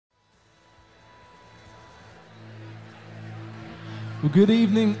Well, good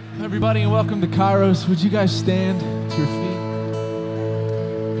evening, everybody, and welcome to Kairos. Would you guys stand to your feet?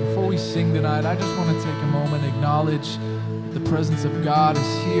 Before we sing tonight, I just want to take a moment and acknowledge the presence of God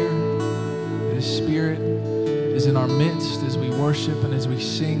is here, that His Spirit is in our midst as we worship and as we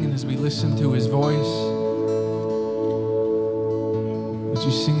sing and as we listen to His voice. Would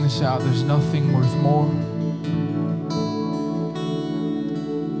you sing this out? There's nothing worth more.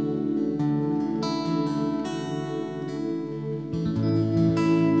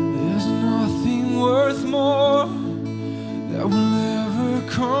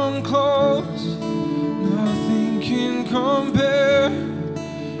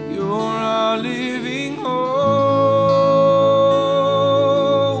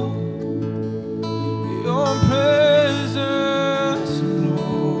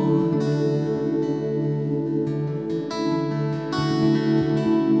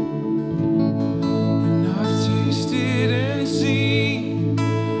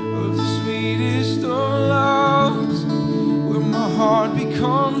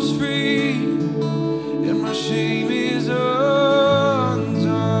 Become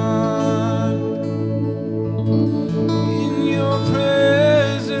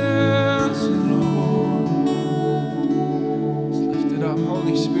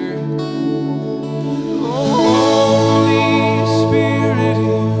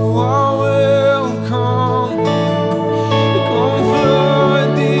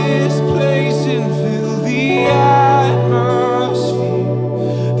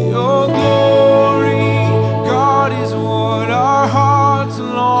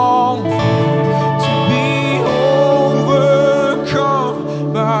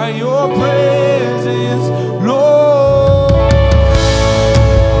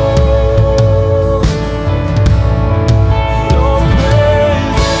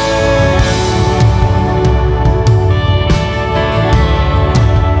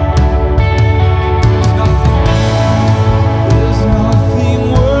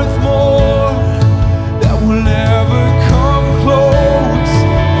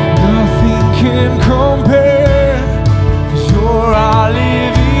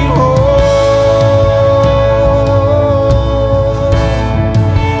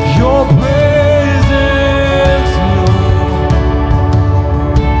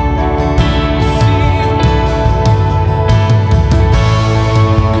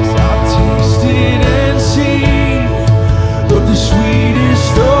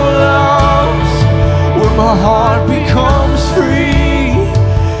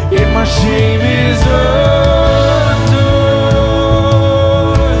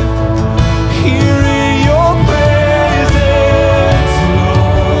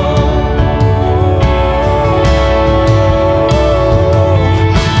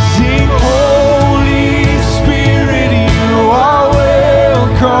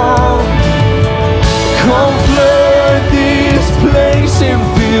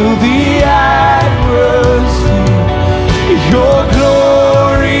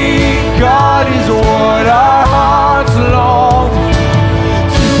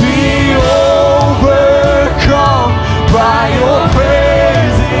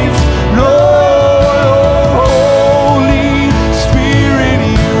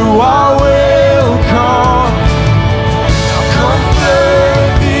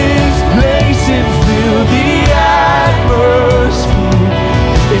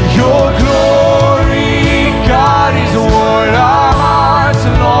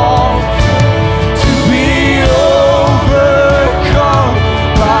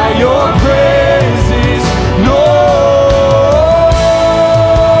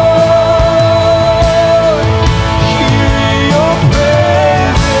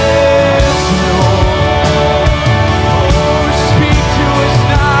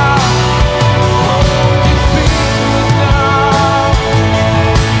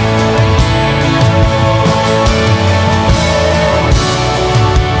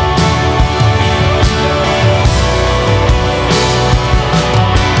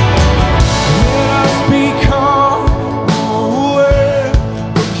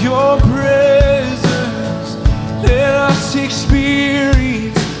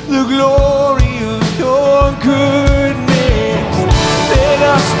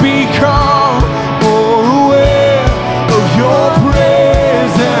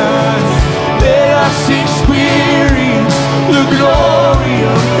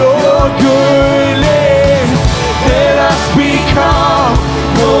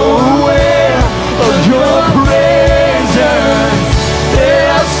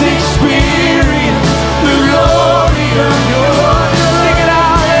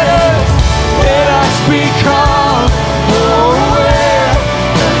aware.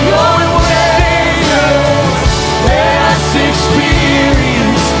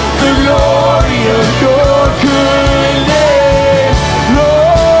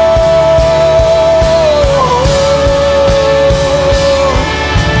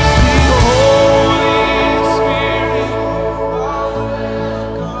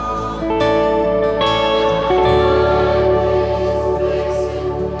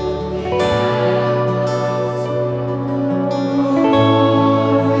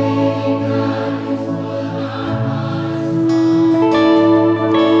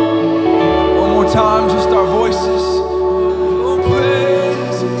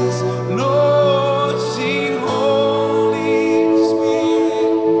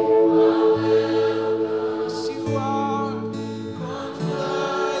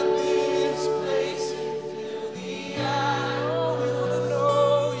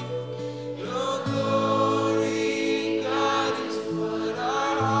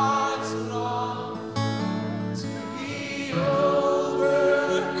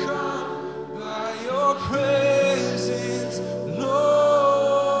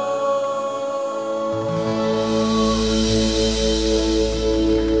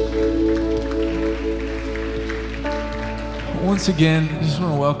 once again, I just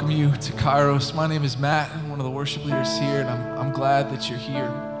want to welcome you to Kairos. My name is Matt. I'm one of the worship leaders here, and I'm glad that you're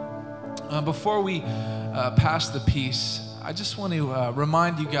here. Before we pass the peace, I just want to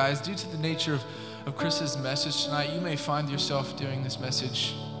remind you guys, due to the nature of Chris's message tonight, you may find yourself during this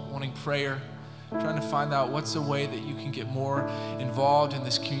message wanting prayer, trying to find out what's a way that you can get more involved in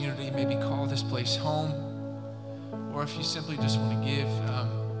this community, maybe call this place home, or if you simply just want to give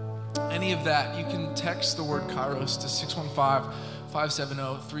any of that, you can text the word Kairos to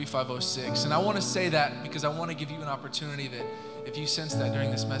 615-570-3506. And I want to say that because I want to give you an opportunity that if you sense that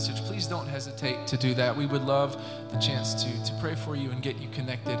during this message, please don't hesitate to do that. We would love the chance to pray for you and get you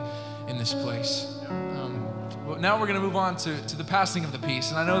connected in this place. But now we're going to move on to the passing of the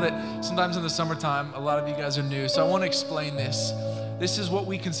peace. And I know that sometimes in the summertime, a lot of you guys are new, so I want to explain this. This is what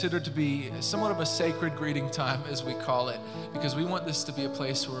we consider to be somewhat of a sacred greeting time, as we call it, because we want this to be a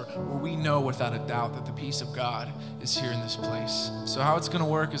place where we know without a doubt that the peace of God is here in this place. So how it's going to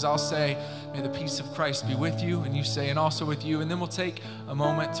work is I'll say, may the peace of Christ be with you, and you say, and also with you, and then we'll take a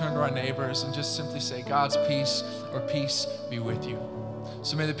moment, turn to our neighbors, and just simply say, God's peace or peace be with you.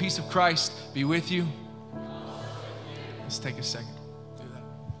 So may the peace of Christ be with you. Let's take a second. Do that.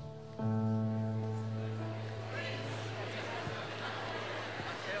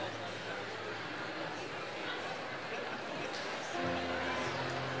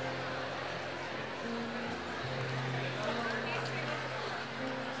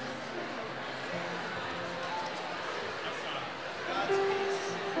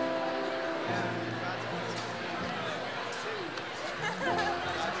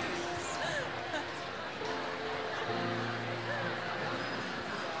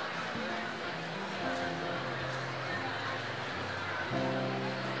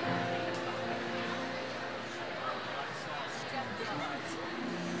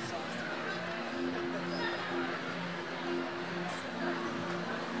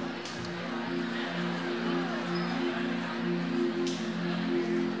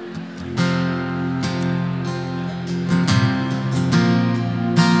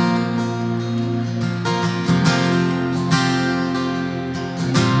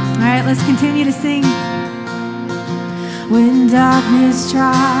 Let's continue to sing. When darkness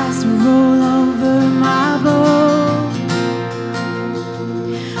tries to roll over my bones,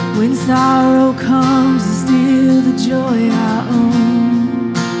 when sorrow comes to steal the joy I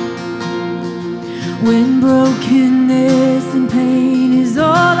own, when brokenness and pain is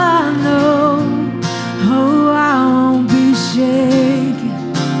all I know, oh, I won't be shaken,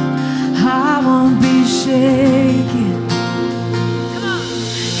 I won't be shaken.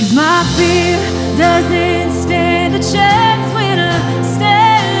 'Cause my fear doesn't stand a chance when I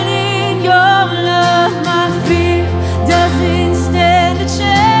stand in your love. My fear doesn't stand a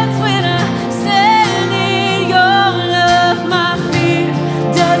chance when I stand in your love. My fear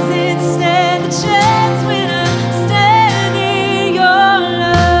doesn't stand a chance when I stand in your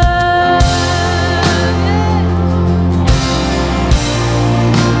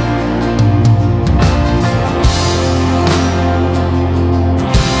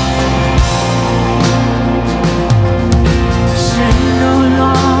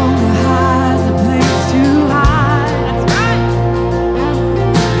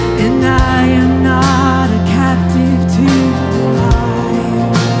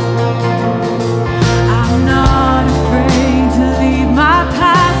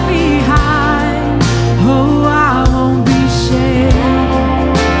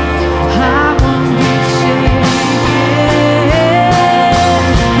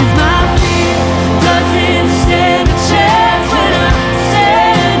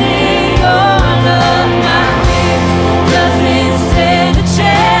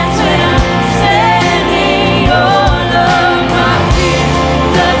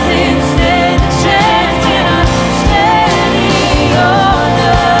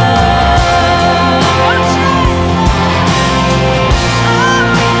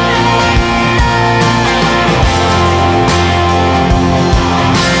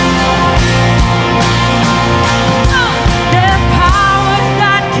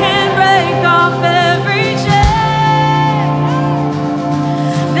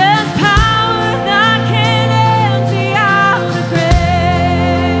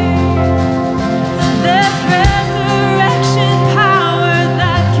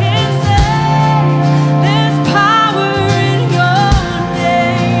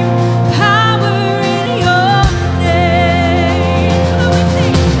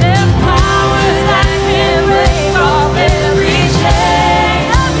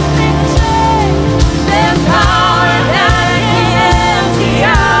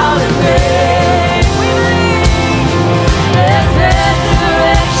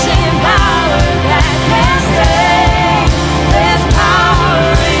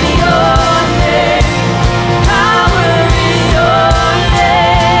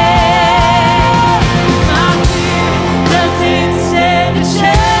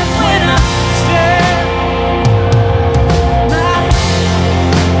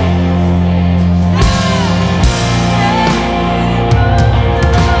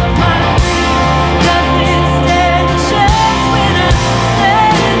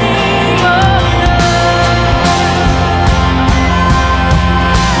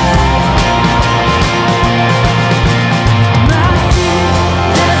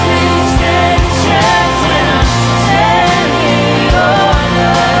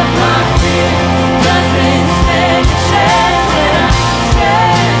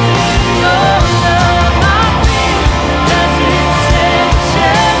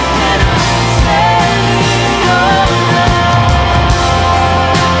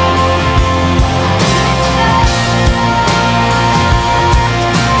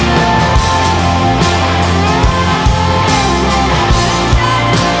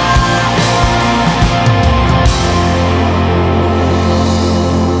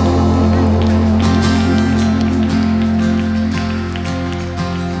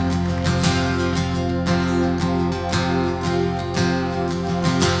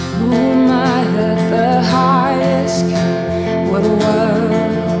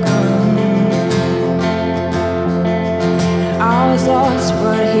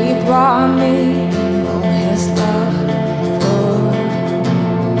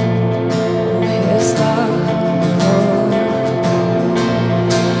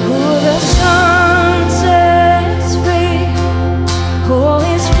Oh,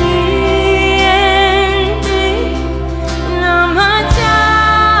 it's free and free, and I'm a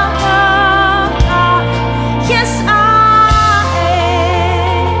child of God. Yes, I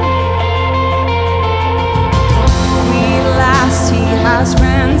am. Free at last, He has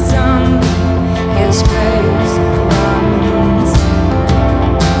ransomed me. His grace runs.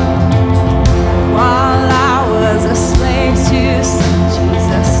 While I was a slave to sin,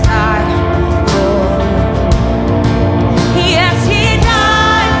 Jesus died for me. Yes, He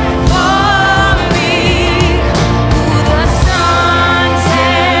died for me. Who the Son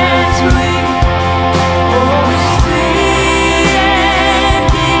sets free, oh, is free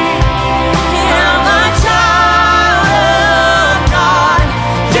indeed. And I'm a child of God.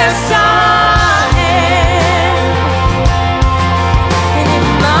 Yes, I am. And in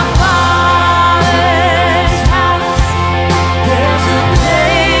my Father's house, there's a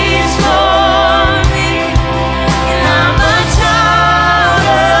place for me. And I'm a child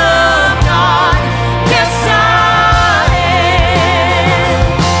of God. Yes, I am.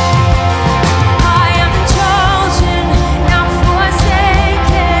 I am chosen, not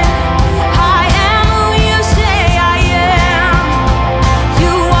forsaken. I am who you say I am.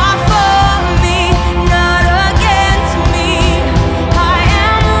 You are for me, not against me. I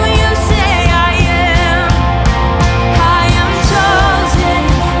am who you say I am. I am chosen,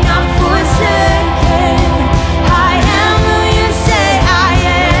 not forsaken. I am who you say I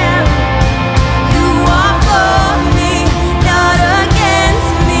am. You are for me, not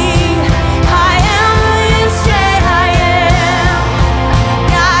against me. I am who you say I am.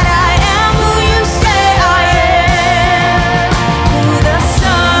 God, I am who you say I am. Who the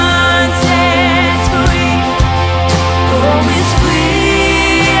Son sets free, oh, is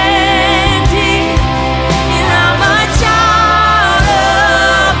free indeed. And I'm a child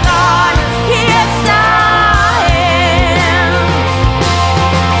of God. Yes, I am.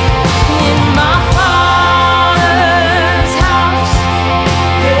 In my Father's house,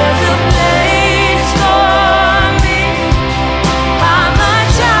 there's a place for me. I'm a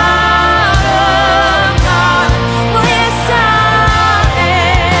child of God. Oh, yes, I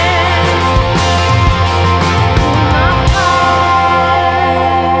am. In my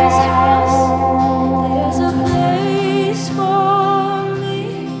Father's house, there's a place for me.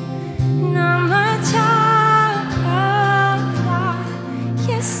 And I'm a child of God.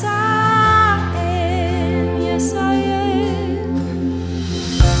 Yes, I am. Yes, I am.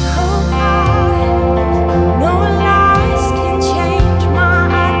 Oh, God, no lies can change my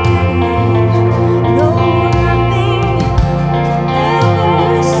identity. No, nothing can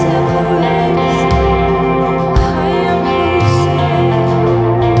ever separate us. I am who you say.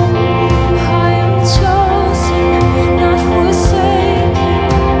 I am chosen, not forsaken.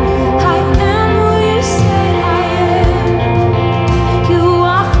 I am who you say I am. You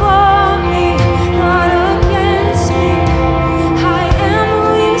are for me, not against me. I am who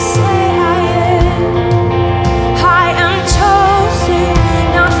you say I am. I am chosen,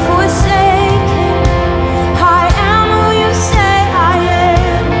 not forsaken. I am who you say I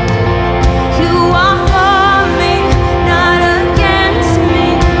am. You are for me, not against me.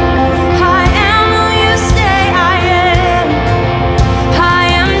 I am who you say I am. I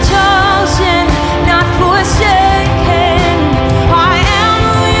am chosen, not forsaken. I am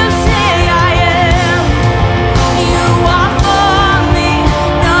who you say I am. You are for me,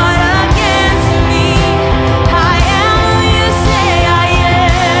 not against me. I am who you say I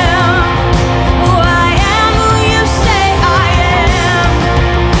am. Oh, I am who you say I am.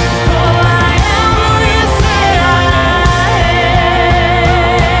 Oh, I am who you say I am.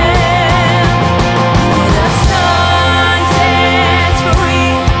 Who the Son sets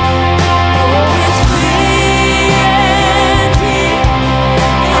free, oh, is free indeed.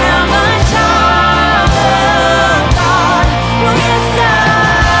 And I'm a child of God. Oh, yes,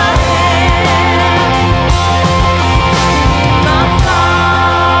 I am. In my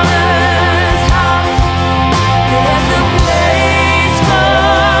Father's house, there's a place for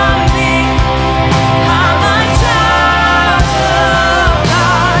me. I'm a child of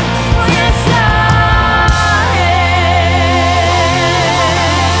God. Oh, yes, I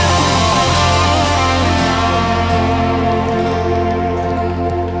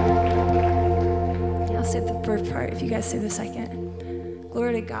am. I'll say the first part if you guys say the second.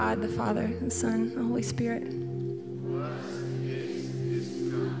 Glory to God, the Father, the Son, the Holy Spirit.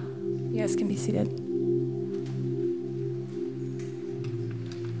 You guys can be seated.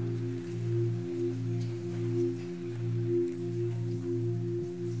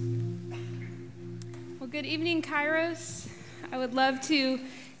 Well, good evening, Kairos. I would love to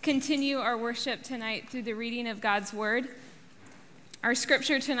continue our worship tonight through the reading of God's Word. Our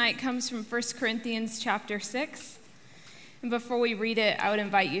scripture tonight comes from 1 Corinthians chapter 6. And before we read it, I would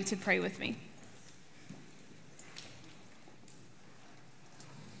invite you to pray with me.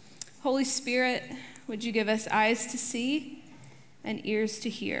 Holy Spirit, would you give us eyes to see and ears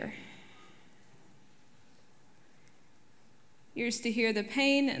to hear? Ears to hear the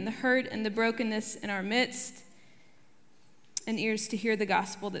pain and the hurt and the brokenness in our midst, and ears to hear the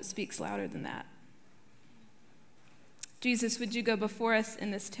gospel that speaks louder than that. Jesus, would you go before us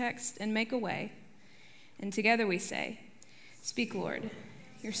in this text and make a way? And together we say, speak, Lord,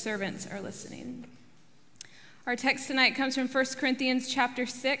 your servants are listening. Our text tonight comes from 1 Corinthians chapter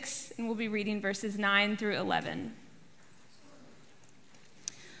 6, and we'll be reading verses 9 through 11.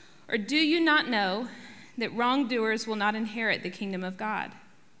 Or do you not know that wrongdoers will not inherit the kingdom of God?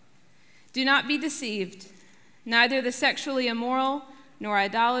 Do not be deceived. Neither the sexually immoral, nor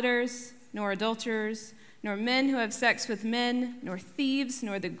idolaters, nor adulterers, nor men who have sex with men, nor thieves,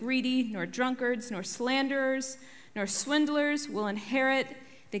 nor the greedy, nor drunkards, nor slanderers, nor swindlers will inherit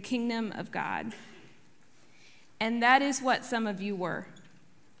the kingdom of God. And that is what some of you were.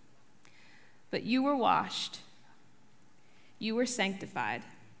 But you were washed. You were sanctified.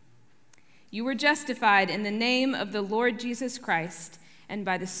 You were justified in the name of the Lord Jesus Christ and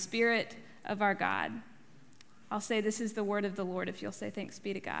by the Spirit of our God. I'll say this is the word of the Lord if you'll say thanks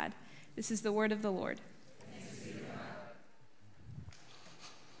be to God. This is the word of the Lord.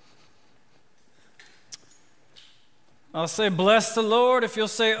 I'll say, bless the Lord. If you'll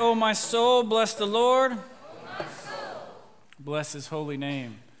say, oh, my soul, bless the Lord. Oh, my soul. Bless his holy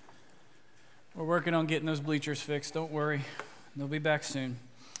name. We're working on getting those bleachers fixed. Don't worry. They'll be back soon.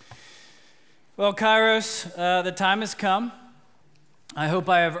 Well, Kairos, the time has come. I hope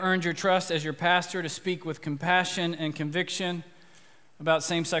I have earned your trust as your pastor to speak with compassion and conviction about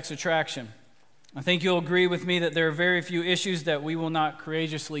same-sex attraction. I think you'll agree with me that there are very few issues that we will not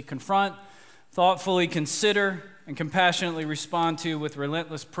courageously confront, thoughtfully consider, and compassionately respond to with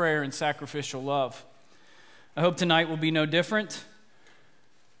relentless prayer and sacrificial love. I hope tonight will be no different,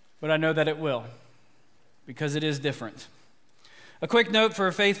 but I know that it will, because it is different. A quick note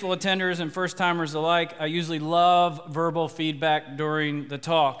for faithful attenders and first-timers alike, I usually love verbal feedback during the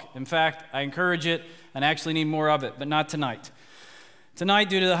talk. In fact, I encourage it and actually need more of it, but not tonight. Tonight,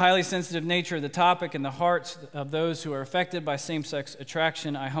 due to the highly sensitive nature of the topic and the hearts of those who are affected by same-sex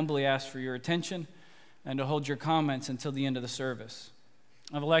attraction, I humbly ask for your attention and to hold your comments until the end of the service.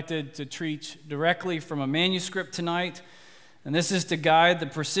 I've elected to preach directly from a manuscript tonight, and this is to guide the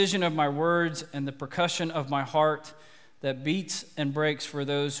precision of my words and the percussion of my heart that beats and breaks for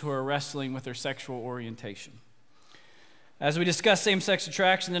those who are wrestling with their sexual orientation. As we discuss same-sex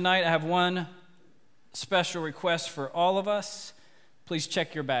attraction tonight, I have one special request for all of us. Please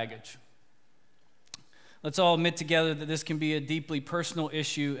check your baggage. Let's all admit together that this can be a deeply personal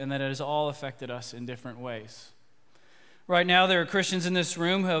issue and that it has all affected us in different ways. Right now, there are Christians in this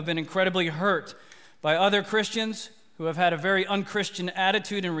room who have been incredibly hurt by other Christians who have had a very unchristian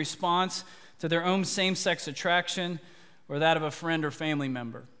attitude in response to their own same-sex attraction or that of a friend or family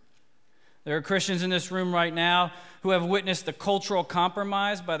member. There are Christians in this room right now who have witnessed the cultural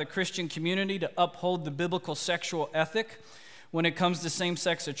compromise by the Christian community to uphold the biblical sexual ethic when it comes to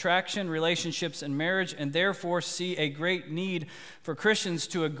same-sex attraction, relationships, and marriage, and therefore see a great need for Christians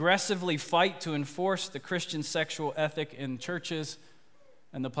to aggressively fight to enforce the Christian sexual ethic in churches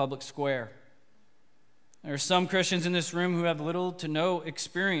and the public square. There are some Christians in this room who have little to no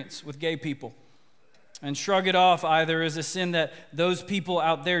experience with gay people and shrug it off either as a sin that those people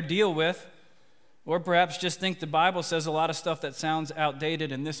out there deal with, or perhaps just think the Bible says a lot of stuff that sounds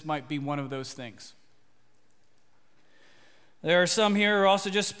outdated, and this might be one of those things. There are some here who are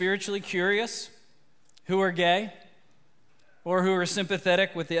also just spiritually curious, who are gay, or who are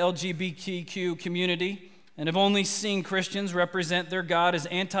sympathetic with the LGBTQ community and have only seen Christians represent their God as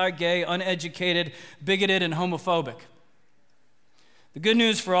anti-gay, uneducated, bigoted, and homophobic. The good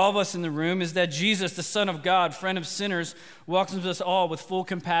news for all of us in the room is that Jesus, the Son of God, friend of sinners, welcomes us all with full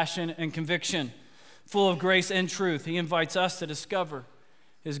compassion and conviction, full of grace and truth. He invites us to discover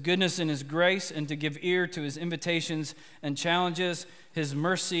His goodness and His grace, and to give ear to His invitations and challenges, His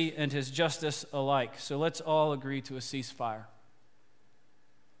mercy and His justice alike. So let's all agree to a ceasefire.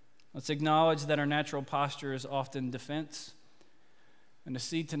 Let's acknowledge that our natural posture is often defense, and to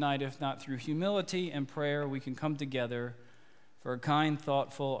see tonight, if not through humility and prayer, we can come together for a kind,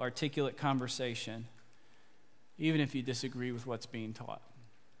 thoughtful, articulate conversation, even if you disagree with what's being taught.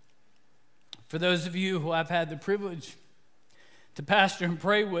 For those of you who I've had the privilege to pastor and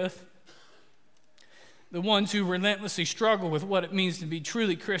pray with, the ones who relentlessly struggle with what it means to be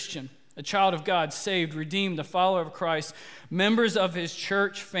truly Christian, a child of God, saved, redeemed, a follower of Christ, members of his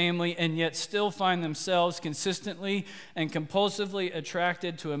church family, and yet still find themselves consistently and compulsively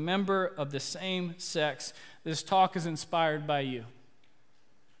attracted to a member of the same sex, this talk is inspired by you.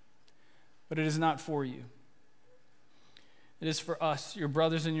 But it is not for you. It is for us, your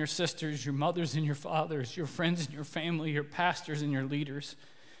brothers and your sisters, your mothers and your fathers, your friends and your family, your pastors and your leaders,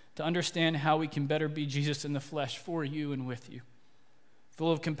 to understand how we can better be Jesus in the flesh for you and with you.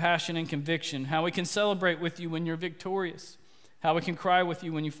 Full of compassion and conviction, how we can celebrate with you when you're victorious, how we can cry with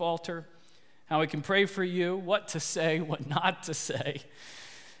you when you falter, how we can pray for you, what to say, what not to say,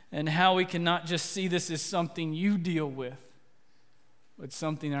 and how we can not just see this as something you deal with, but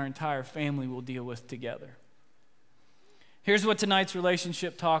something our entire family will deal with together. Here's what tonight's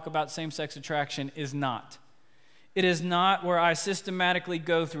relationship talk about same-sex attraction is not. It is not where I systematically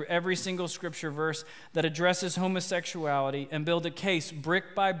go through every single scripture verse that addresses homosexuality and build a case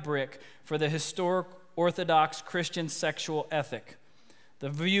brick by brick for the historic Orthodox Christian sexual ethic. The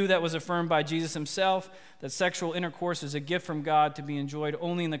view that was affirmed by Jesus himself, that sexual intercourse is a gift from God to be enjoyed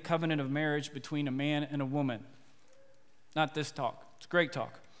only in the covenant of marriage between a man and a woman. Not this talk. It's great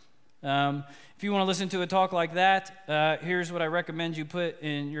talk. If you want to listen to a talk like that, here's what I recommend you put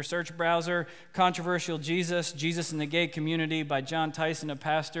in your search browser: Controversial Jesus, Jesus in the Gay Community by John Tyson, a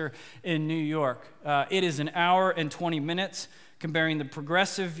pastor in New York. It is an hour and 20 minutes comparing the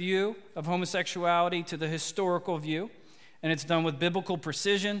progressive view of homosexuality to the historical view, and it's done with biblical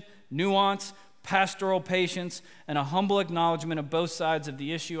precision, nuance, pastoral patience, and a humble acknowledgement of both sides of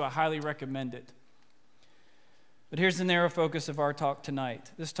the issue. I highly recommend it. But here's the narrow focus of our talk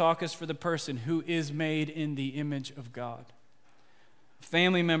tonight. This talk is for the person who is made in the image of God. A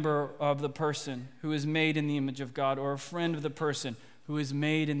family member of the person who is made in the image of God, or a friend of the person who is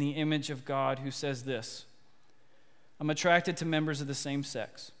made in the image of God, who says this: I'm attracted to members of the same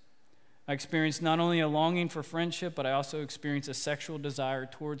sex. I experience not only a longing for friendship, but I also experience a sexual desire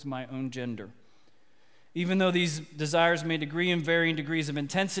towards my own gender. Even though these desires may agree in varying degrees of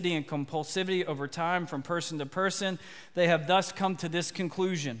intensity and compulsivity over time from person to person, they have thus come to this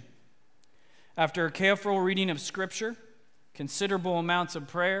conclusion. After a careful reading of Scripture, considerable amounts of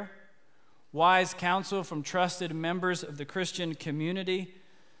prayer, wise counsel from trusted members of the Christian community,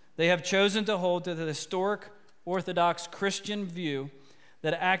 they have chosen to hold to the historic Orthodox Christian view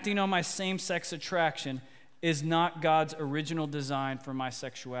that acting on my same-sex attraction is not God's original design for my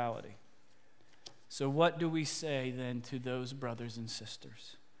sexuality. So what do we say then to those brothers and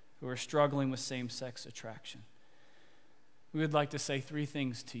sisters who are struggling with same-sex attraction? We would like to say three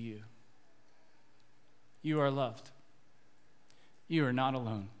things to you. You are loved. You are not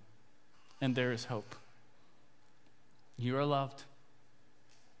alone. And there is hope. You are loved.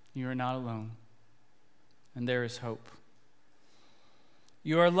 You are not alone. And there is hope.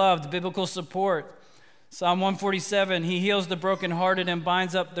 You are loved. Biblical support. Psalm 147, he heals the brokenhearted and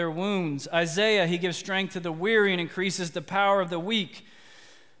binds up their wounds. Isaiah, he gives strength to the weary and increases the power of the weak.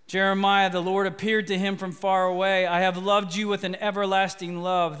 Jeremiah, the Lord appeared to him from far away. I have loved you with an everlasting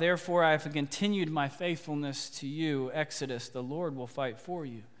love. Therefore, I have continued my faithfulness to you. Exodus, the Lord will fight for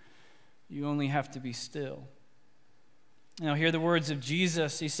you. You only have to be still. Now hear the words of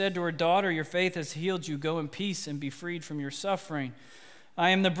Jesus. He said to her, daughter, your faith has healed you. Go in peace and be freed from your suffering.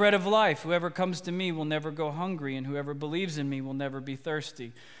 I am the bread of life. Whoever comes to me will never go hungry, and whoever believes in me will never be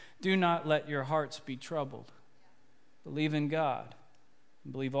thirsty. Do not let your hearts be troubled. Believe in God,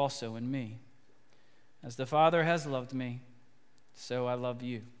 and believe also in me. As the Father has loved me, so I love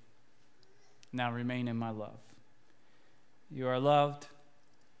you. Now remain in my love. You are loved.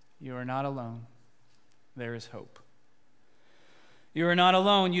 You are not alone. There is hope. You are not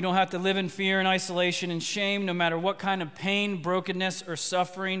alone. You don't have to live in fear and isolation and shame, no matter what kind of pain, brokenness, or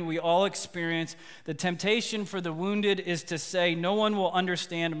suffering we all experience. The temptation for the wounded is to say, no one will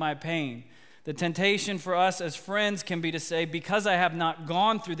understand my pain. The temptation for us as friends can be to say, because I have not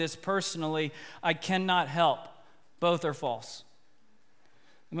gone through this personally, I cannot help. Both are false.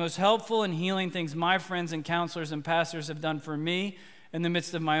 The most helpful and healing things my friends and counselors and pastors have done for me in the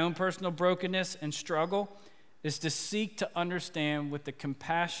midst of my own personal brokenness and struggle is to seek to understand with the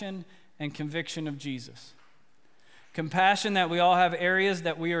compassion and conviction of Jesus. Compassion that we all have areas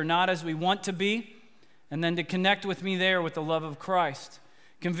that we are not as we want to be, and then to connect with me there with the love of Christ.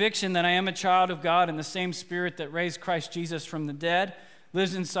 Conviction that I am a child of God, and the same Spirit that raised Christ Jesus from the dead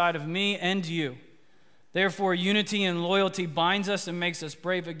lives inside of me and you. Therefore, unity and loyalty binds us and makes us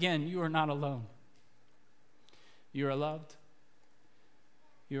brave. Again, you are not alone. You are loved.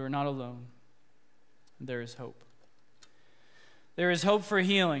 You are not alone. There is hope. There is hope for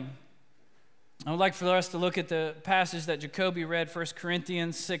healing. I would like for us to look at the passage that Jacoby read, 1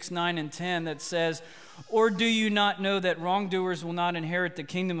 Corinthians 6, 9, and 10, that says, "Or do you not know that wrongdoers will not inherit the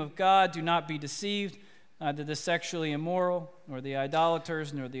kingdom of God? Do not be deceived. Neither the sexually immoral, nor the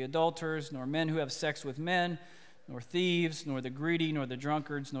idolaters, nor the adulterers, nor men who have sex with men, nor thieves, nor the greedy, nor the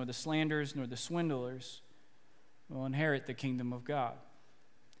drunkards, nor the slanderers, nor the swindlers will inherit the kingdom of God."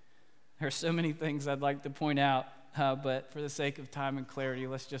 There are so many things I'd like to point out, but for the sake of time and clarity,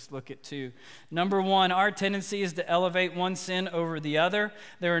 let's just look at two. Number one, our tendency is to elevate one sin over the other.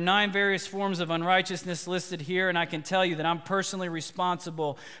 There are 9 various forms of unrighteousness listed here, and I can tell you that I'm personally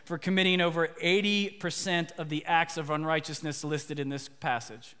responsible for committing over 80% of the acts of unrighteousness listed in this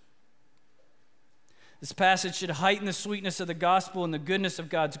passage. This passage should heighten the sweetness of the gospel and the goodness of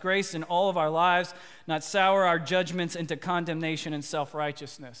God's grace in all of our lives, not sour our judgments into condemnation and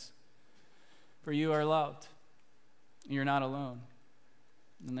self-righteousness. For you are loved. You're not alone,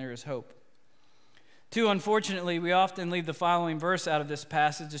 and there is hope. 2, unfortunately, we often leave the following verse out of this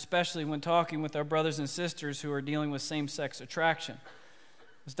passage, especially when talking with our brothers and sisters who are dealing with same-sex attraction.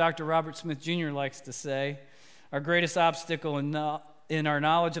 As Dr. Robert Smith Jr. likes to say, our greatest obstacle in our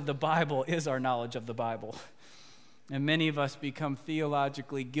knowledge of the Bible is our knowledge of the Bible. And many of us become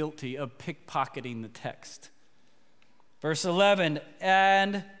theologically guilty of pickpocketing the text. Verse 11,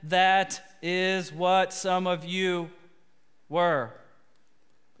 "And that is what some of you were.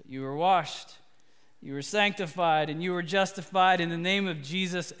 But you were washed, you were sanctified, and you were justified in the name of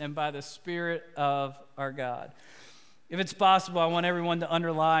Jesus and by the Spirit of our God." If it's possible, I want everyone to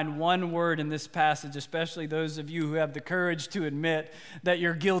underline one word in this passage, especially those of you who have the courage to admit that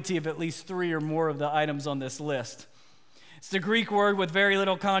you're guilty of at least 3 or more of the items on this list. It's the Greek word with very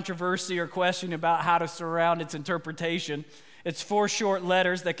little controversy or question about how to surround its interpretation. It's 4 short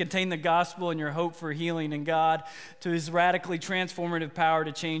letters that contain the gospel and your hope for healing in God to His radically transformative power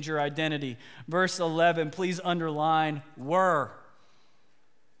to change your identity. Verse 11, please underline were.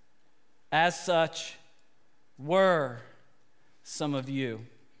 As such, were some of you.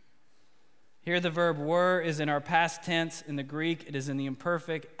 Here the verb were is in our past tense. In the Greek, it is in the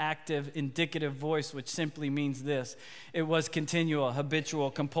imperfect, active, indicative voice, which simply means this. It was continual,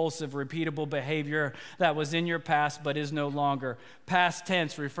 habitual, compulsive, repeatable behavior that was in your past but is no longer. Past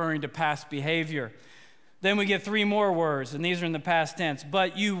tense referring to past behavior. Then we get 3 more words, and these are in the past tense.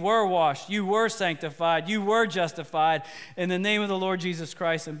 But you were washed, you were sanctified, you were justified in the name of the Lord Jesus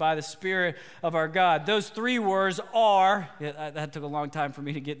Christ and by the Spirit of our God. Those 3 words are, that took a long time for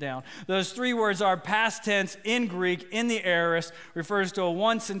me to get down. Those 3 words are past tense in Greek, in the aorist, refers to a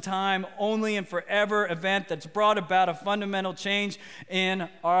once in time, only and forever event that's brought about a fundamental change in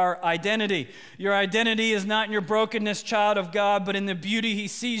our identity. Your identity is not in your brokenness, child of God, but in the beauty He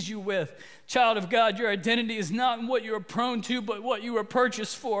sees you with. Child of God, your identity is not in what you are prone to, but what you were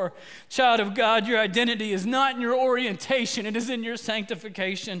purchased for. Child of God, your identity is not in your orientation, it is in your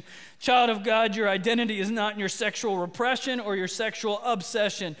sanctification. Child of God, your identity is not in your sexual repression or your sexual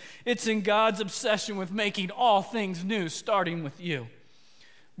obsession. It's in God's obsession with making all things new, starting with you.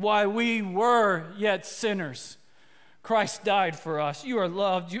 While we were yet sinners, Christ died for us. You are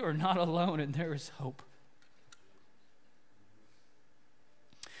loved, you are not alone, and there is hope.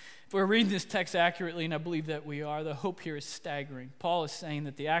 If we're reading this text accurately, and I believe that we are, the hope here is staggering. Paul is saying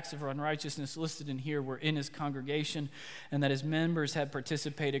that the acts of unrighteousness listed in here were in his congregation and that his members had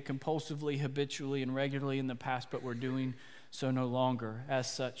participated compulsively, habitually, and regularly in the past, but were doing so no longer.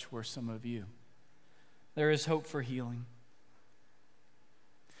 As such were some of you. There is hope for healing.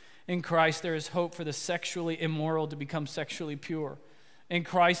 In Christ, there is hope for the sexually immoral to become sexually pure. In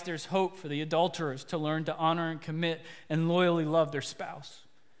Christ, there's hope for the adulterers to learn to honor and commit and loyally love their spouse.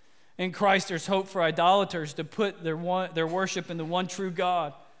 In Christ, there's hope for idolaters to put their worship in the one true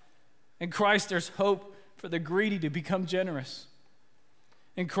God. In Christ, there's hope for the greedy to become generous.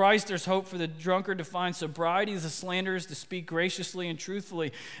 In Christ, there's hope for the drunkard to find sobriety, the slanderers to speak graciously and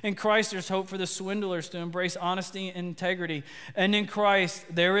truthfully. In Christ, there's hope for the swindlers to embrace honesty and integrity. And in Christ,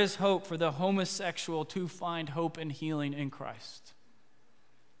 there is hope for the homosexual to find hope and healing in Christ.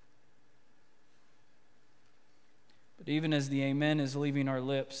 But even as the amen is leaving our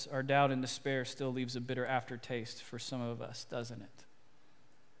lips, our doubt and despair still leaves a bitter aftertaste for some of us, doesn't it?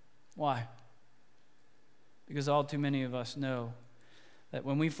 Why? Because all too many of us know that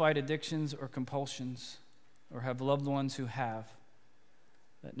when we fight addictions or compulsions or have loved ones who have,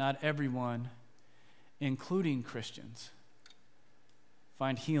 that not everyone, including Christians,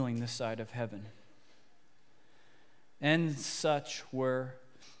 find healing this side of heaven. And such were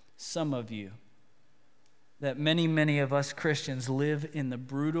some of you. That many of us Christians live in the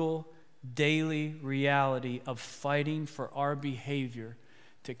brutal daily reality of fighting for our behavior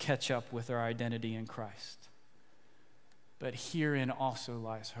to catch up with our identity in Christ. But herein also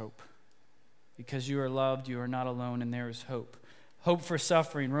lies hope. Because you are loved, you are not alone, and there is hope. Hope for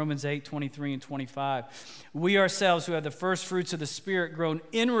suffering, Romans 8:23 and 25. We ourselves who have the first fruits of the Spirit groan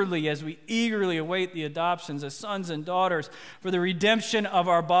inwardly as we eagerly await the adoptions as sons and daughters for the redemption of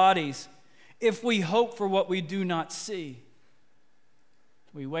our bodies. If we hope for what we do not see,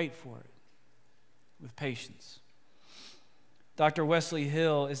 we wait for it with patience. Dr. Wesley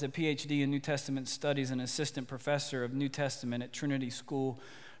Hill is a PhD in New Testament studies and assistant professor of New Testament at Trinity School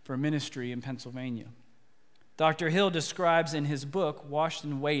for Ministry in Pennsylvania. Dr. Hill describes in his book, Washed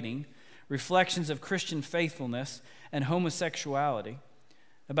in Waiting, Reflections of Christian Faithfulness and Homosexuality,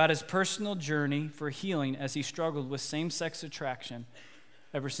 about his personal journey for healing as he struggled with same-sex attraction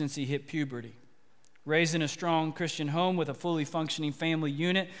ever since he hit puberty. Raised in a strong Christian home with a fully functioning family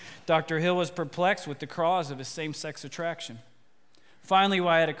unit, Dr. Hill was perplexed with the cause of his same-sex attraction. Finally,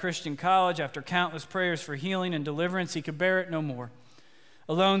 while at a Christian college, after countless prayers for healing and deliverance, he could bear it no more.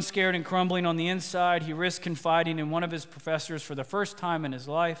 Alone, scared, and crumbling on the inside, he risked confiding in one of his professors for the first time in his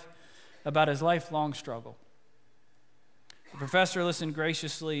life about his lifelong struggle. The professor listened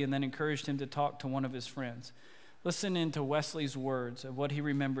graciously and then encouraged him to talk to one of his friends. Listen into Wesley's words of what he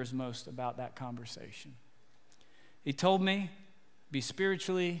remembers most about that conversation. He told me, "Be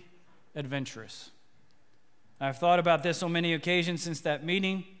spiritually adventurous." I've thought about this on many occasions since that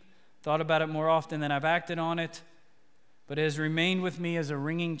meeting, thought about it more often than I've acted on it, but it has remained with me as a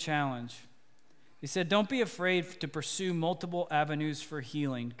ringing challenge. He said, don't be afraid to pursue multiple avenues for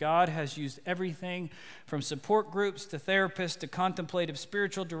healing. God has used everything from support groups to therapists to contemplative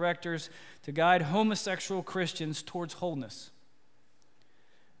spiritual directors to guide homosexual Christians towards wholeness.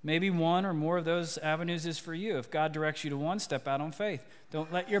 Maybe one or more of those avenues is for you. If God directs you to one, step out on faith.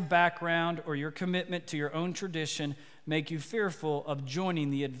 Don't let your background or your commitment to your own tradition make you fearful of joining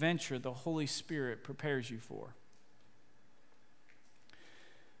the adventure the Holy Spirit prepares you for.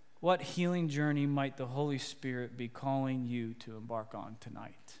 What healing journey might the Holy Spirit be calling you to embark on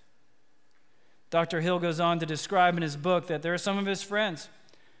tonight? Dr. Hill goes on to describe in his book that there are some of his friends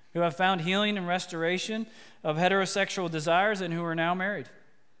who have found healing and restoration of heterosexual desires and who are now married.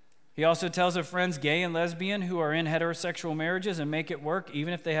 He also tells of friends, gay and lesbian, who are in heterosexual marriages and make it work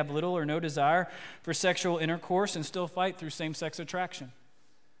even if they have little or no desire for sexual intercourse and still fight through same-sex attraction.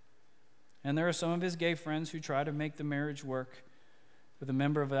 And there are some of his gay friends who try to make the marriage work with a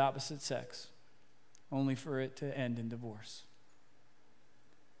member of the opposite sex, only for it to end in divorce.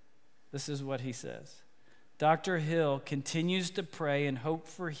 This is what he says. Dr. Hill continues to pray and hope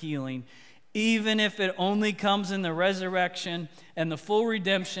for healing, even if it only comes in the resurrection and the full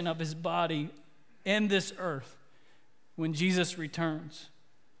redemption of his body and this earth when Jesus returns.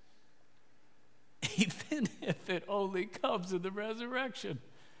 Even if it only comes in the resurrection.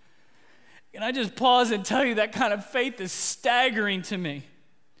 Can I just pause and tell you that kind of faith is staggering to me?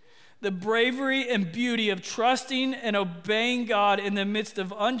 The bravery and beauty of trusting and obeying God in the midst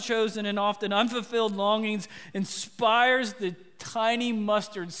of unchosen and often unfulfilled longings inspires the tiny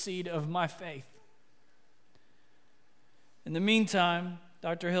mustard seed of my faith. In the meantime,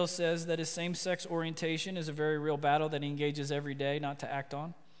 Dr. Hill says that his same-sex orientation is a very real battle that he engages every day not to act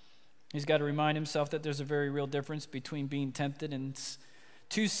on. He's got to remind himself that there's a very real difference between being tempted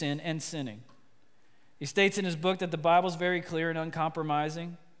to sin and sinning. He states in his book that the Bible is very clear and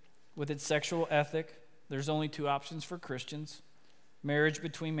uncompromising with its sexual ethic. There's only two options for Christians: marriage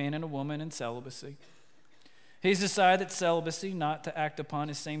between man and a woman and celibacy. He's decided that celibacy, not to act upon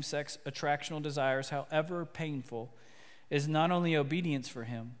his same-sex attractional desires, however painful, is not only obedience for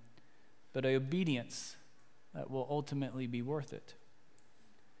him, but obedience that will ultimately be worth it.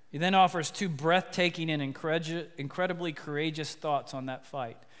 He then offers two breathtaking and incredibly courageous thoughts on that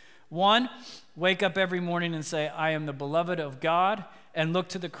fight. One, wake up every morning and say, I am the beloved of God, and look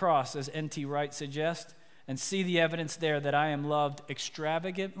to the cross, as N.T. Wright suggests, and see the evidence there that I am loved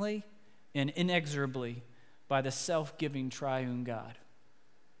extravagantly and inexorably by the self-giving triune God.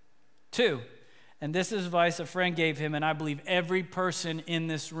 Two, and this is advice a friend gave him, and I believe every person in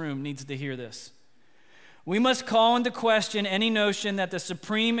this room needs to hear this. We must call into question any notion that the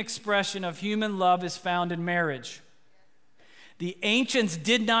supreme expression of human love is found in marriage. The ancients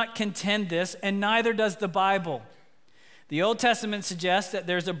did not contend this, and neither does the Bible. The Old Testament suggests that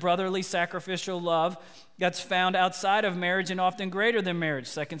there's a brotherly sacrificial love that's found outside of marriage and often greater than marriage,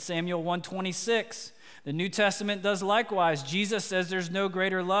 2 Samuel 1:26. The New Testament does likewise. Jesus says there's no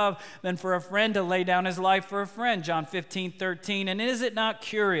greater love than for a friend to lay down his life for a friend, John 15:13. And is it not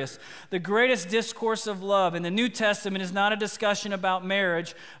curious? The greatest discourse of love in the New Testament is not a discussion about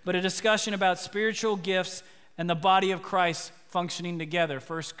marriage, but a discussion about spiritual gifts and the body of Christ functioning together.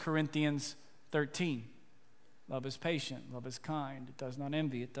 1 Corinthians 13. Love is patient, love is kind, it does not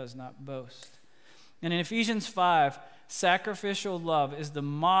envy, it does not boast. And in Ephesians 5, sacrificial love is the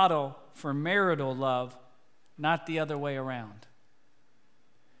model for marital love, not the other way around.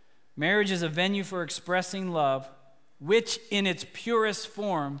 Marriage is a venue for expressing love, which in its purest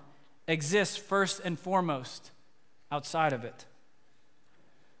form exists first and foremost outside of it.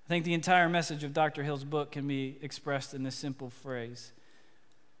 I think the entire message of Dr. Hill's book can be expressed in this simple phrase: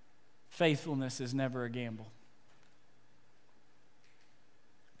 faithfulness is never a gamble.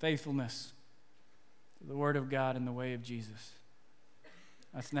 Faithfulness to the Word of God and the way of Jesus.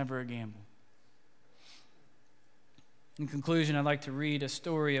 That's never a gamble. In conclusion, I'd like to read a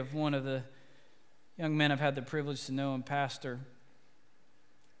story of one of the young men I've had the privilege to know and pastor.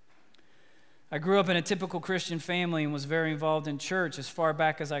 I grew up in a typical Christian family and was very involved in church. As far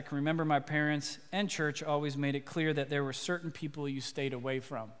back as I can remember, my parents and church always made it clear that there were certain people you stayed away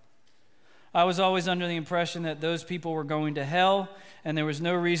from. I was always under the impression that those people were going to hell and there was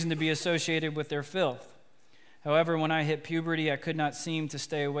no reason to be associated with their filth. However, when I hit puberty, I could not seem to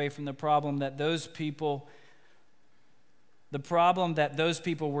stay away from the problem that those people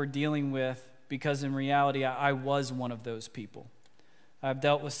were dealing with, because in reality, I was one of those people. I've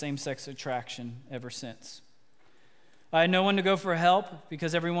dealt with same-sex attraction ever since. I had no one to go for help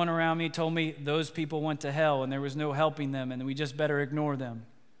because everyone around me told me those people went to hell and there was no helping them and we just better ignore them.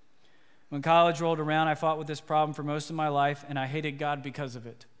 When college rolled around, I fought with this problem for most of my life, and I hated God because of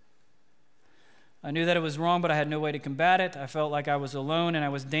it. I knew that it was wrong, but I had no way to combat it. I felt like I was alone, and I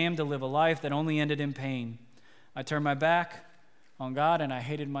was damned to live a life that only ended in pain. I turned my back on God, and I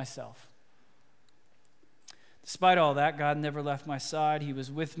hated myself. Despite all that, God never left my side. He was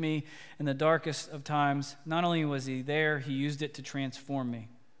with me in the darkest of times. Not only was He there, He used it to transform me.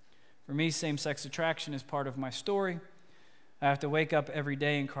 For me, same-sex attraction is part of my story. I have to wake up every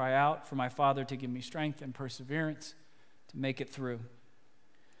day and cry out for my Father to give me strength and perseverance to make it through.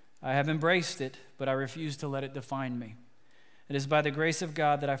 I have embraced it, but I refuse to let it define me. It is by the grace of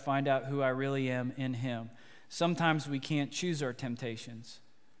God that I find out who I really am in Him. Sometimes we can't choose our temptations,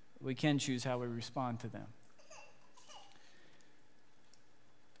 but we can choose how we respond to them.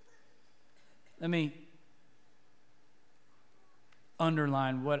 Let me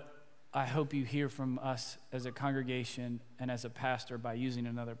underline what I hope you hear from us as a congregation and as a pastor by using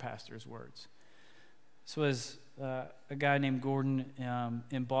another pastor's words. This was a guy named Gordon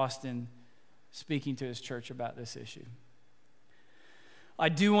in Boston speaking to his church about this issue. I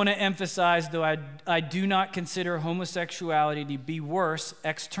do want to emphasize, though I do not consider homosexuality to be worse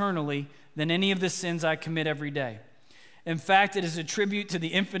externally than any of the sins I commit every day. In fact, it is a tribute to the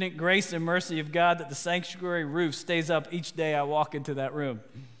infinite grace and mercy of God that the sanctuary roof stays up each day I walk into that room.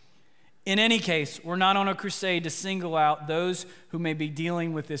 In any case, we're not on a crusade to single out those who may be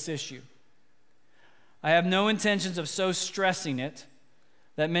dealing with this issue. I have no intentions of so stressing it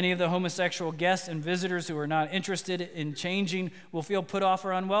that many of the homosexual guests and visitors who are not interested in changing will feel put off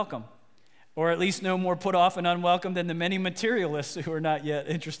or unwelcome, or at least no more put off and unwelcome than the many materialists who are not yet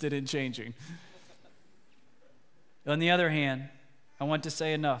interested in changing. On the other hand, I want to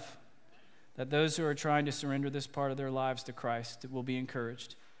say enough that those who are trying to surrender this part of their lives to Christ will be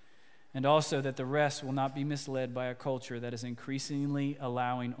encouraged, and also that the rest will not be misled by a culture that is increasingly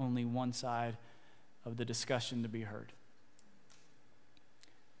allowing only one side of the discussion to be heard.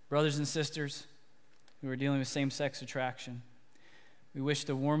 Brothers and sisters who are dealing with same-sex attraction, we wish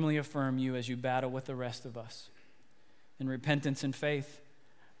to warmly affirm you as you battle with the rest of us in repentance and faith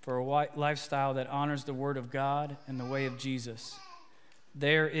for a lifestyle that honors the Word of God and the way of Jesus.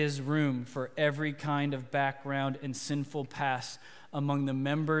 There is room for every kind of background and sinful past among the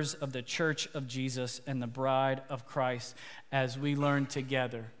members of the Church of Jesus and the Bride of Christ as we learn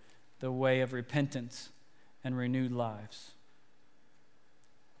together the way of repentance and renewed lives.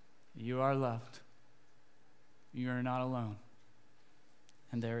 You are loved. You are not alone.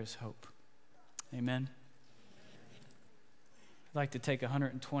 And there is hope. Amen. I'd like to take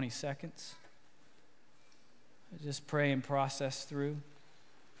 120 seconds. Just pray and process through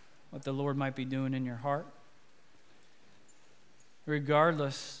what the Lord might be doing in your heart.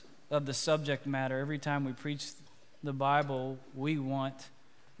 Regardless of the subject matter, every time we preach the Bible, we want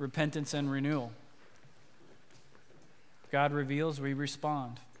repentance and renewal. God reveals, we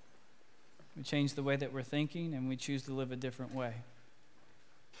respond. We change the way that we're thinking, and we choose to live a different way.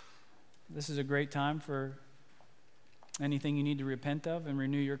 This is a great time for anything you need to repent of and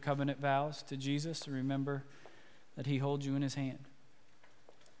renew your covenant vows to Jesus, and remember that He holds you in His hand.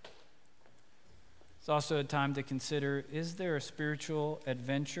 It's also a time to consider, is there a spiritual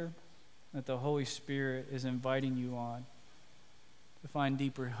adventure that the Holy Spirit is inviting you on to find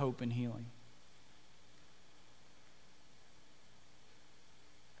deeper hope and healing.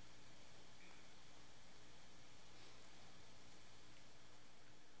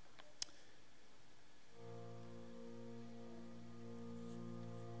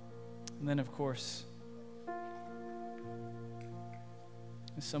 And then, of course,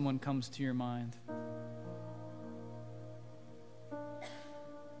 if someone comes to your mind,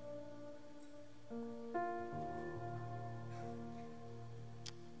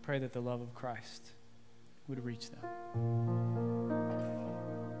 pray that the love of Christ would reach them.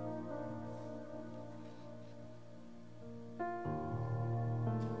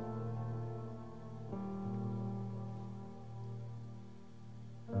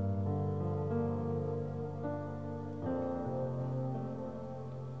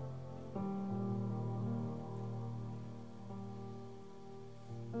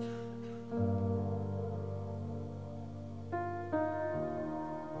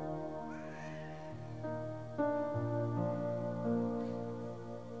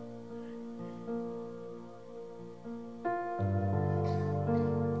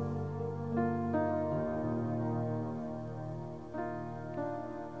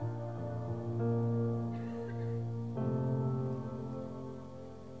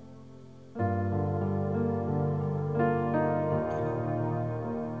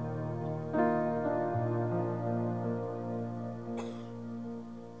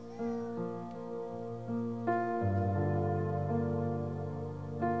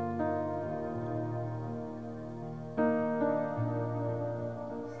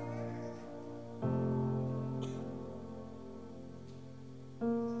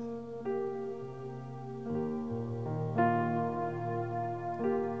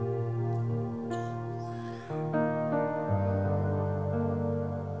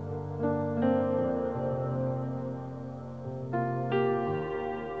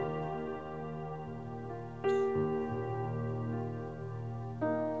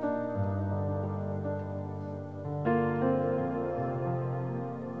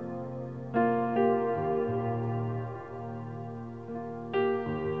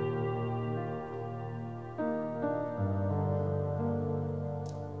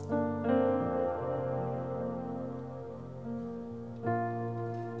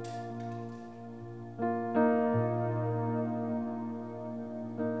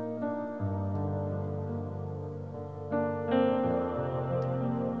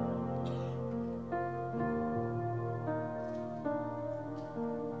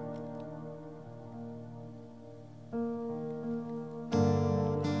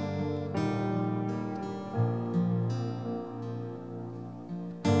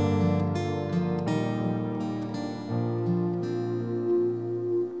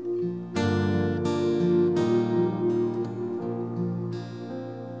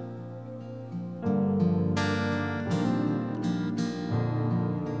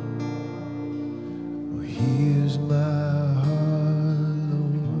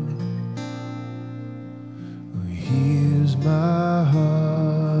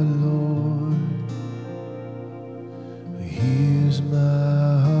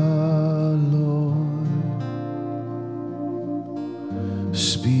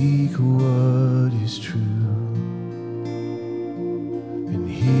 Speak what is true, and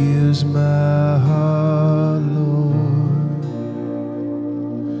here's my heart, Lord,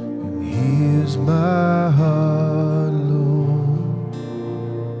 and here's my heart, Lord,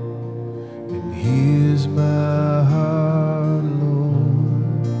 and here's my heart,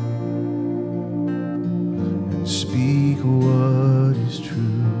 Lord, and speak what is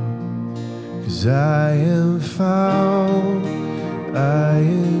true, 'cause I am found, I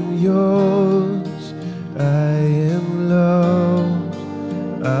am yours, I am loved,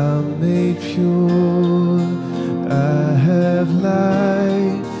 I'm made pure, I have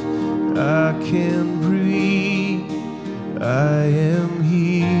life, I can breathe, I am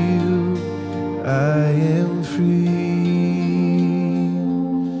healed, I am free.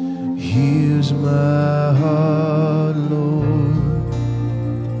 Here's my heart, Lord,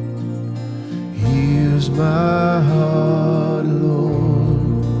 here's my heart,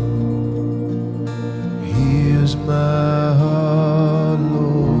 Lord, here's my heart,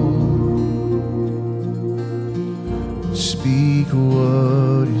 Lord. Speak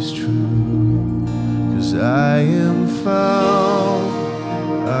what is true, 'cause I am found,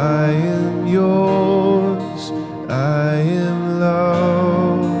 I am yours, I am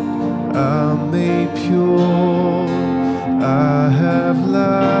loved, I'm made pure, I have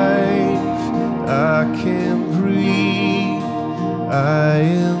life, I can breathe, I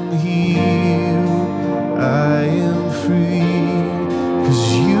am healed, I am free.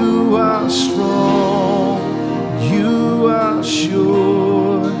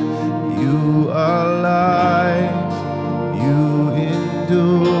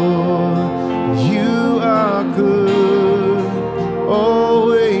 adore. You are good,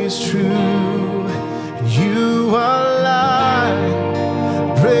 always true. You are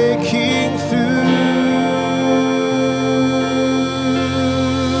light breaking through.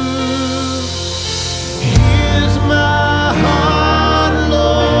 Here's my heart,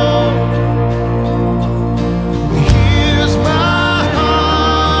 Lord. Here's my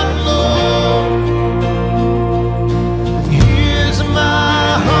heart, Lord. Here's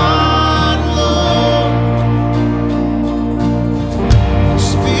my heart.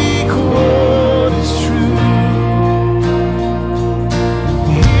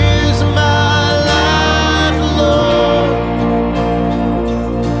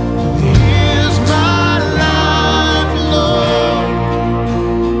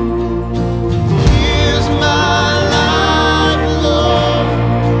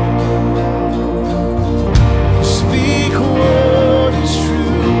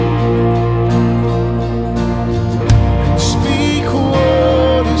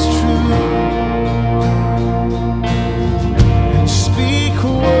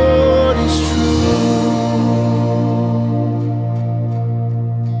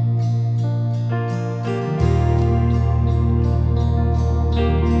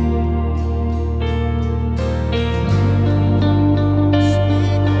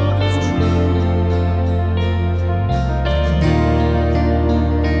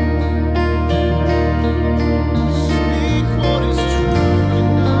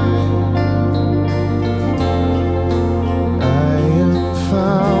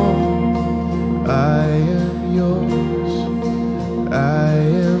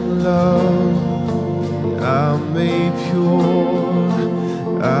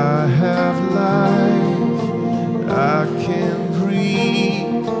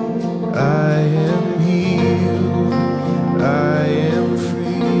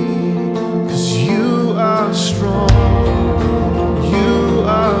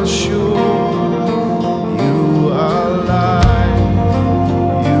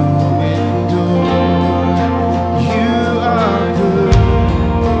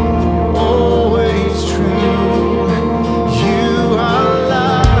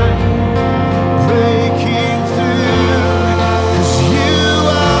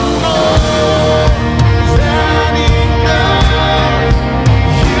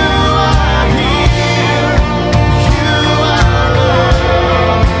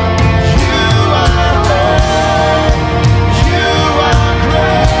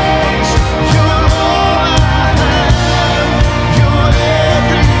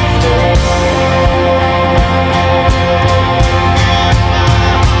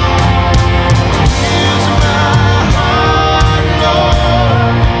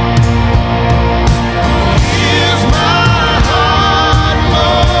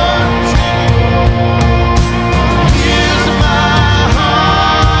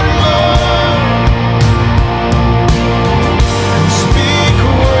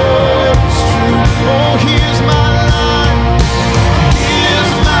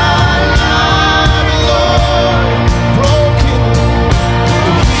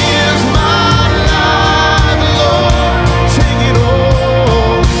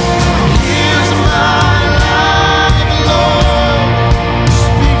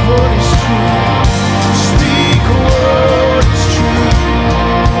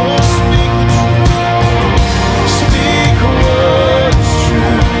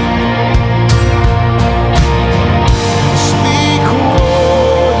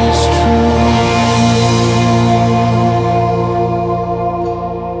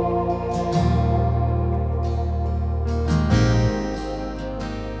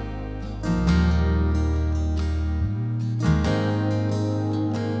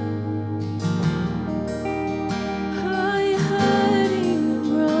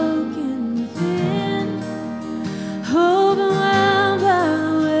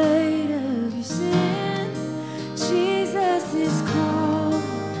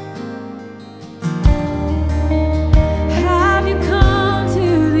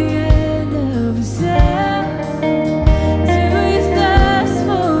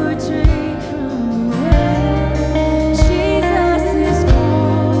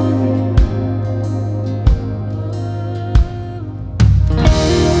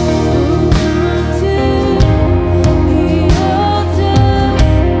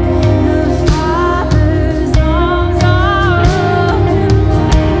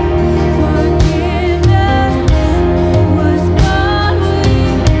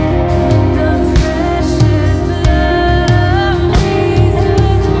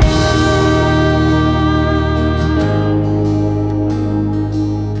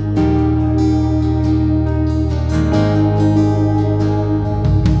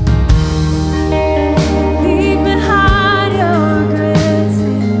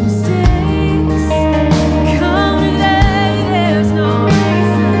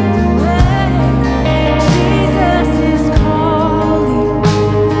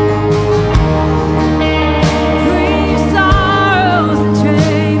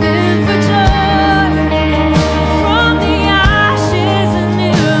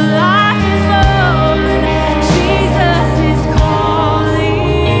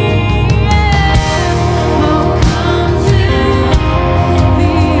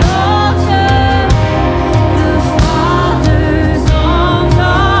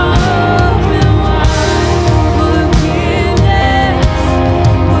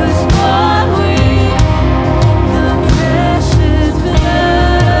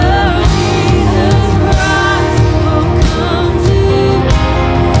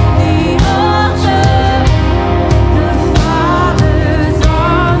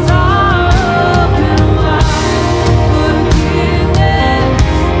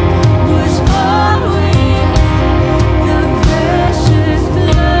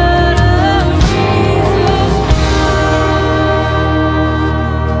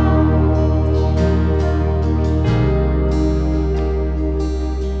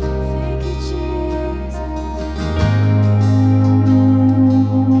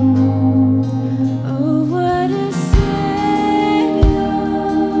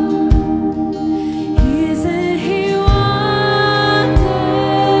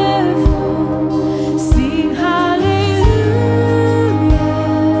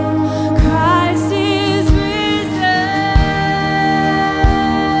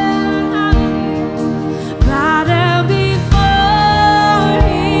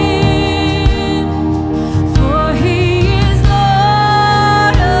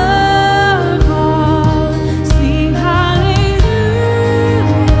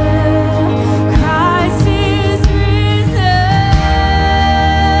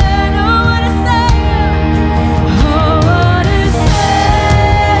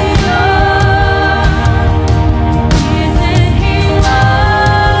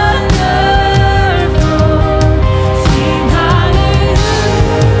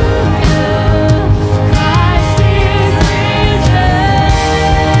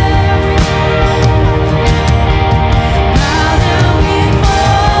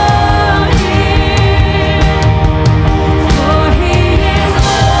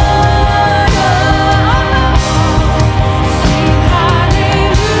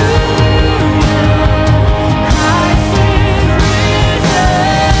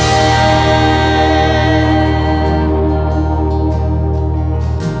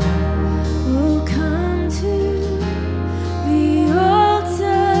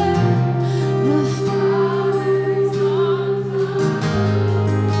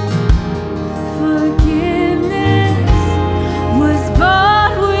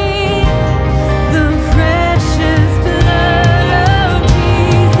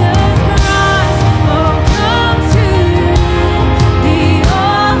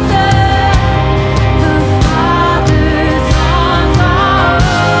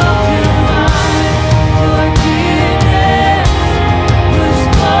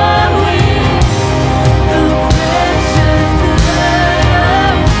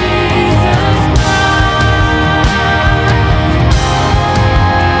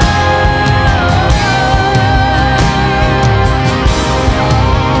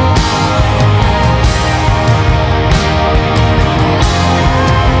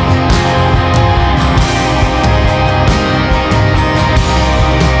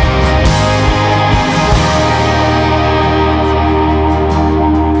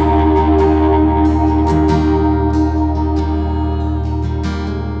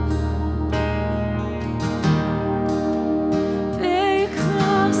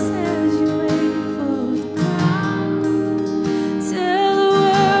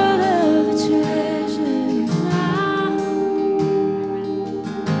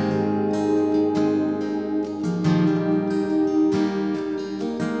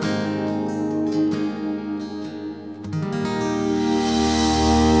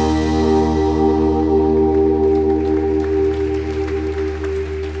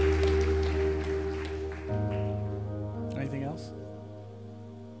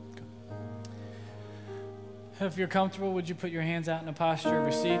 if you're comfortable, would you put your hands out in a posture of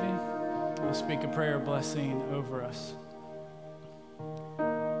receiving? I'll speak a prayer blessing over us.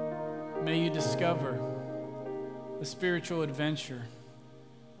 May you discover the spiritual adventure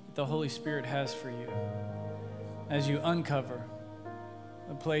that the Holy Spirit has for you as you uncover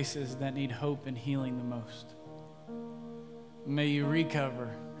the places that need hope and healing the most. May you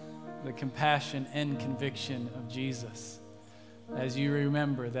recover the compassion and conviction of Jesus as you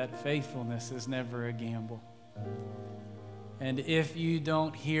remember that faithfulness is never a gamble. And if you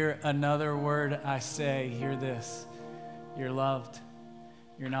don't hear another word I say, hear this: you're loved,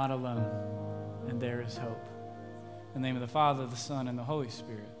 you're not alone, and there is hope. In the name of the Father, the Son, and the Holy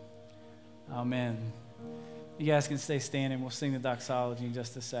Spirit. Amen. You guys can stay standing. We'll sing the doxology in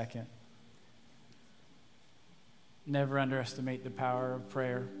just a second. Never underestimate the power of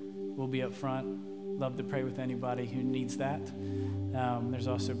prayer. We'll be up front. Love to pray with anybody who needs that. There's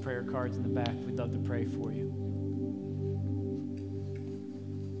also prayer cards in the back. We'd love to pray for you.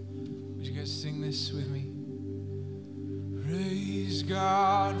 Would you guys sing this with me? Praise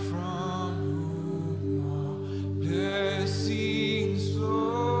God from